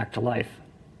comes back to life.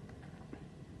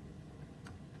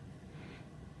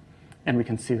 And we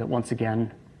can see that once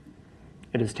again,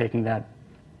 it is taking that,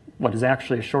 what is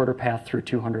actually a shorter path through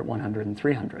 200, 100, and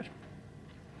 300.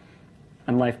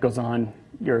 And life goes on,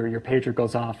 your pager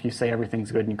goes off, you say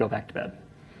everything's good, and you go back to bed.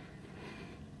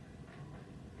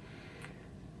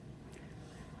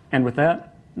 And with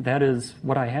that, that is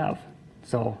what I have.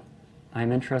 So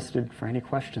I'm interested for any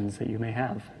questions that you may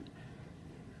have.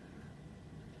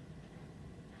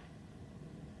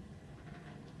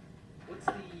 What's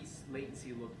the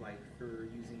latency look like for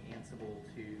using Ansible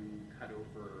to cut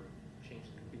over, change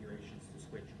the configurations to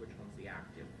switch which one's the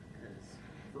active? Because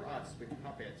for us, with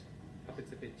Puppet's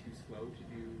a bit too slow to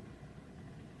do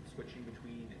switching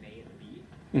between an A and a B.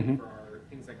 Mm-hmm. For our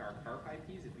things like our CARP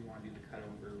IPs, if we want to do the cut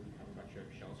over, we have a bunch of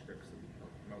shell scripts that we can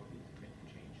remotely make the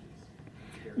changes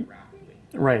very rapidly.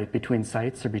 Right, between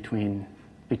sites or between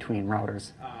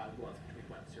routers? Well, it's between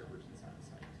web servers inside the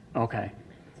site. Okay.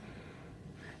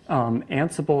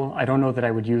 Ansible, I don't know that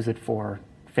I would use it for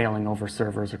failing over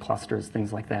servers or clusters,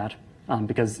 things like that,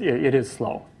 because it is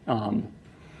slow.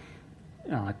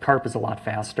 CARP is a lot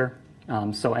faster.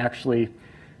 So actually,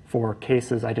 for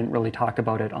cases, I didn't really talk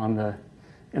about it in the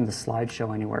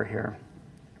slideshow anywhere here.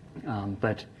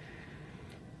 But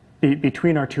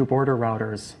between our two border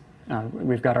routers,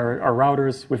 we've got our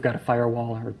routers, we've got a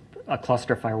firewall or a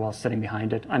cluster firewall sitting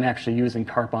behind it. I'm actually using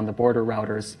CARP on the border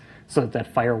routers so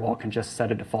that firewall can just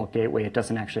set a default gateway. It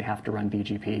doesn't actually have to run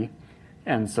BGP.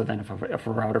 And so then if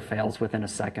a router fails within a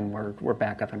second, we're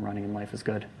back up and running and life is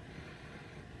good.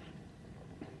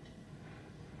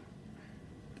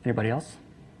 Anybody else?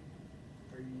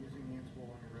 Are you using Ansible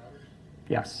on your routers?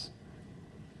 Yes.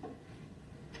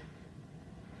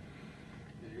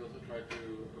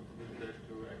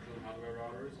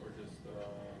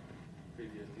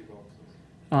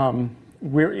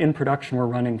 We're in production, we're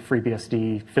running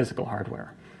FreeBSD physical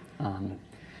hardware.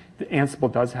 The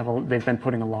Ansible does have, they've been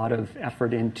putting a lot of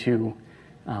effort into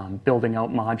building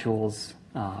out modules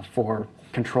for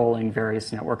controlling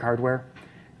various network hardware.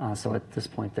 So at this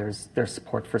point, there's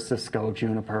support for Cisco,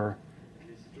 Juniper.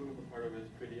 This Juniper part of it is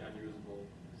pretty unusable,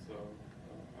 so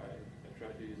I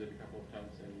tried to use it a couple of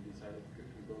times and decided to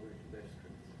go back to bash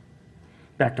scripts.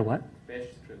 Back to what? Bash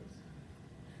scripts.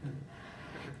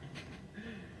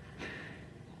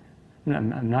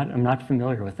 I'm not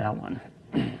familiar with that one,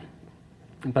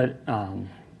 but I'm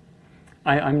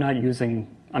not using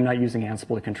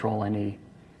Ansible to control any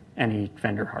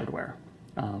vendor hardware.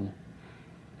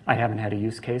 I haven't had a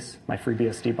use case. My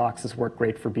FreeBSD boxes work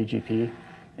great for BGP,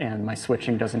 and my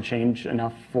switching doesn't change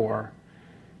enough for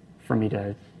me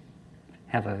to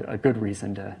have a good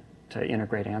reason to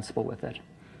integrate Ansible with it.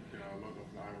 There are a lot of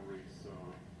libraries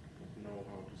know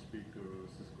how to speak to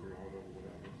Cisco router or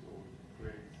whatever, so it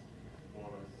creates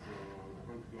orders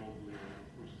hunt globally and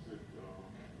pushes it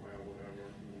via whatever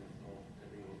means of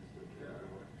getting on the switch. Yeah,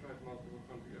 I've tried multiple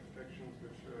config abstractions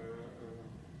which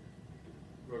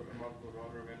work on multiple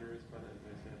router vendors, but as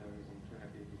I said, I wasn't too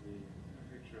happy with the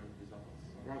picture of results.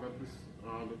 So. Well, that is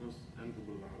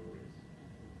Ansible libraries,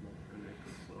 not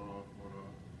connected for the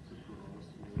Cisco routers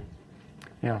to use.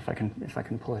 Yeah, if I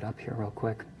can pull it up here real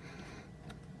quick.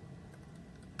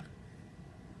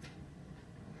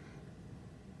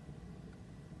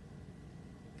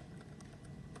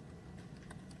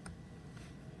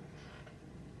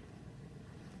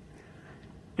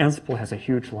 Ansible has a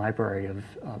huge library of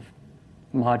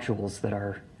modules that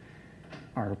are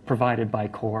provided by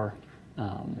core.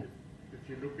 If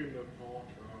you look in the talk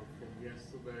from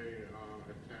yesterday at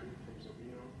 10 from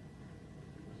Sabina,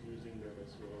 he was using that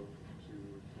as well to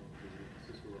talk to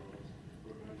Cisco routers.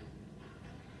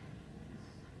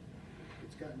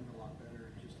 It's gotten a lot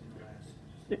better just in the last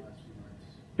few months.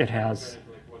 It has.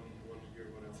 Like one year,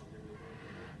 what else?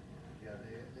 Yeah, the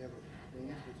Ansible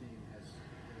team has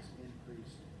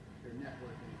increased their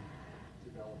networking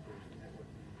developers,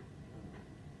 networking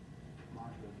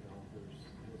module developers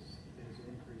has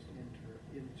increased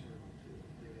internal to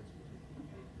the Ansible team.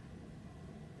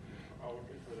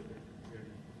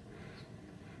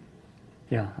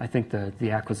 Yeah, I think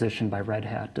the acquisition by Red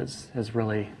Hat has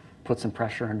really put some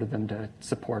pressure under them to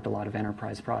support a lot of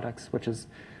enterprise products, which is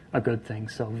a good thing.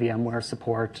 So VMware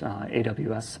support,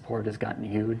 AWS support has gotten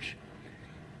huge.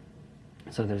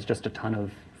 So there's just a ton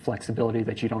of flexibility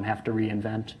that you don't have to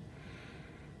reinvent.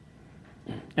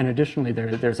 And additionally,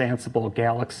 there's Ansible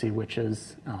Galaxy, which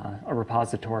is a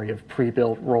repository of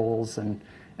pre-built roles and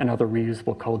other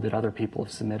reusable code that other people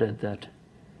have submitted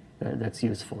that's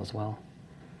useful as well.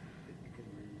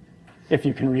 If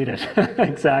you can read it,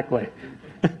 exactly.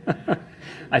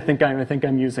 I think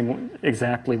I'm using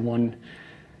exactly one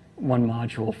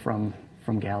module from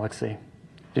Galaxy.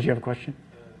 Did you have a question?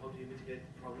 How do you mitigate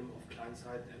the problem of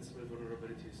client-side Ansible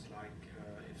vulnerabilities, like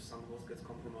if some host gets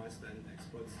compromised and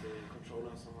exploits the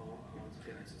controller somehow to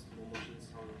get access to more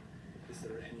machines? Is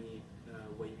there any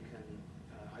way you can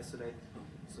isolate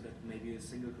so that maybe a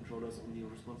single controller is only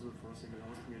responsible for a single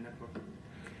host in your network?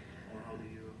 Or how do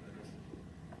you address it?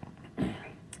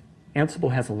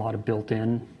 Ansible has a lot of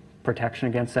built-in protection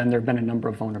against that, and there have been a number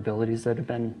of vulnerabilities that have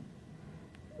been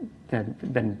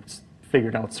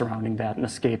figured out surrounding that, and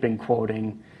escaping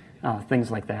quoting,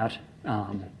 things like that.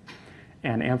 And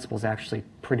Ansible is actually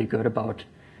pretty good about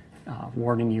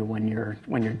warning you when you're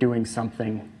doing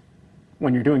something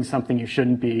you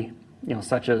shouldn't be,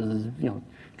 such as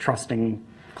trusting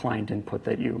client input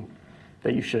that you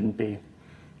shouldn't be.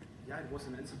 Yeah, it was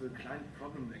an Ansible client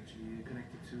problem actually,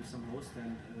 connected to some host,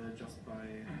 and just by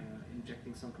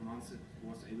injecting some commands, it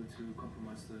was able to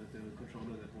compromise the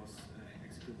controller that was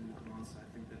executing the commands. I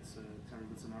think that's a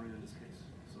terrible scenario in this case.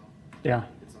 So Yeah.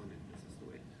 it's only this is the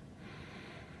way.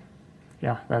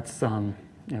 Yeah, that's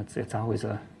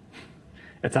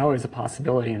it's always a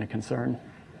possibility and a concern.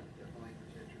 Definitely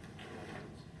protect your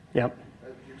controllers. Yep.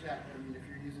 If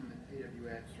you're using the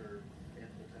AWS or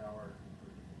Ansible Tower,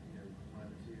 one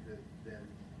of the two, then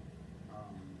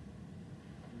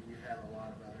you have a lot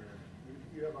of other,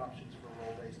 you have options for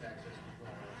role-based access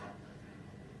control or something.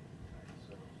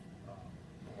 So,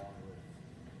 along with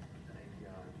an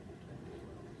API.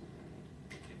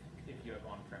 If you have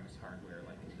on-premise hardware,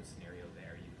 like in the scenario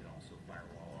there, you can also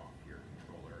firewall off your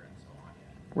controller and so on.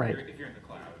 Yeah. Right. If you're in the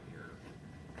cloud, you're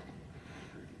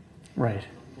Right.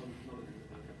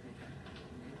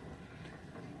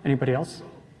 Anybody else?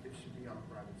 It should be on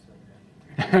private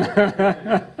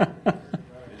subnet.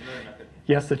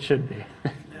 Yes, it should be.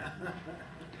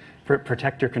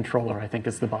 Protect your controller, I think,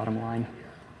 is the bottom line.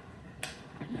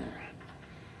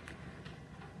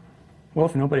 Well,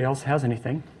 if nobody else has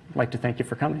anything, I'd like to thank you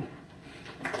for coming.